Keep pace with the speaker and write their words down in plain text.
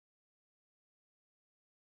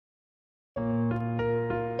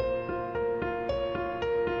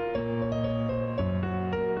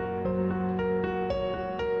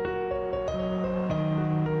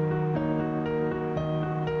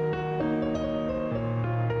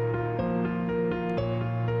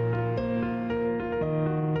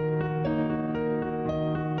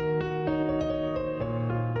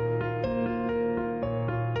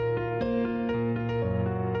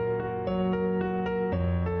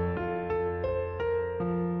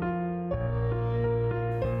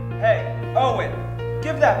Owen,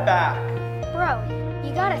 give that back. Bro,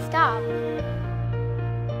 you gotta stop.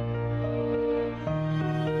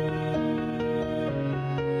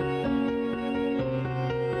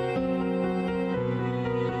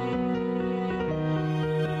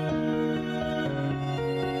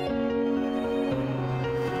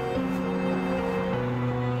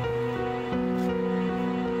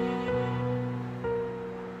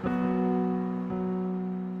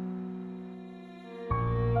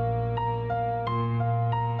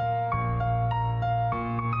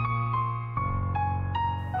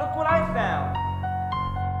 Look what I found.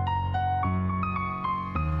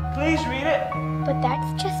 Please read it. But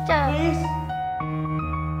that's just a... Please.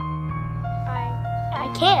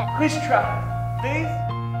 I can't. Please try. Please.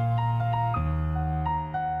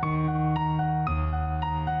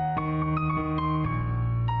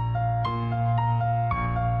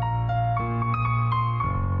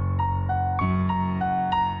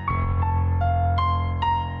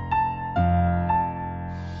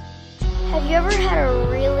 Have you ever had a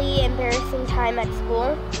really embarrassing time at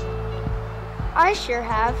school? I sure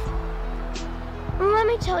have. Let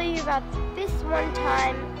me tell you about this one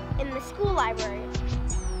time in the school library.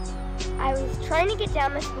 I was trying to get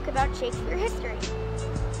down this book about Shakespeare history,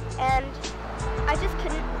 and I just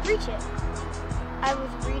couldn't reach it. I was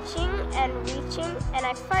reaching, and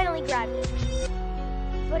I finally grabbed it.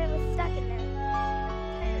 But it was stuck in there.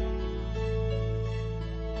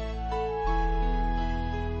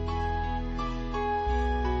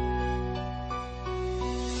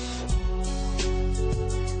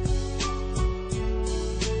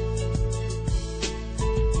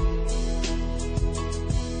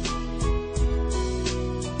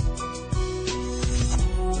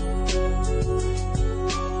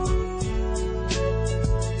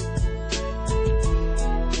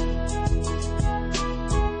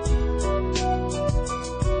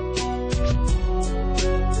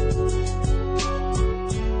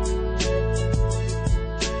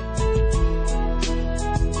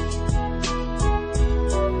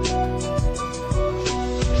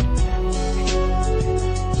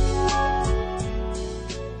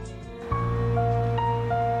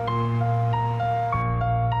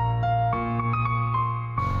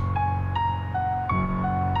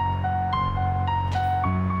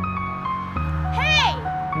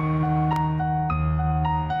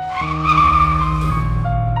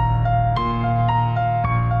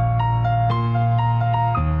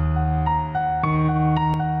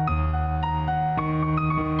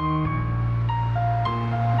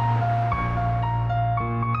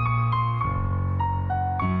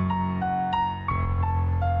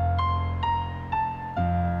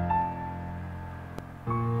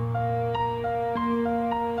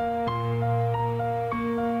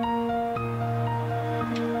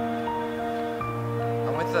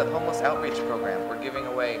 The homeless outreach program. We're giving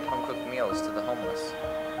away home-cooked meals to the homeless.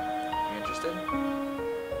 You interested?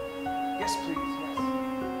 Yes, please. Yes.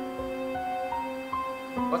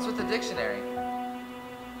 What's with the dictionary?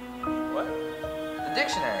 What? The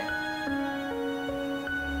dictionary.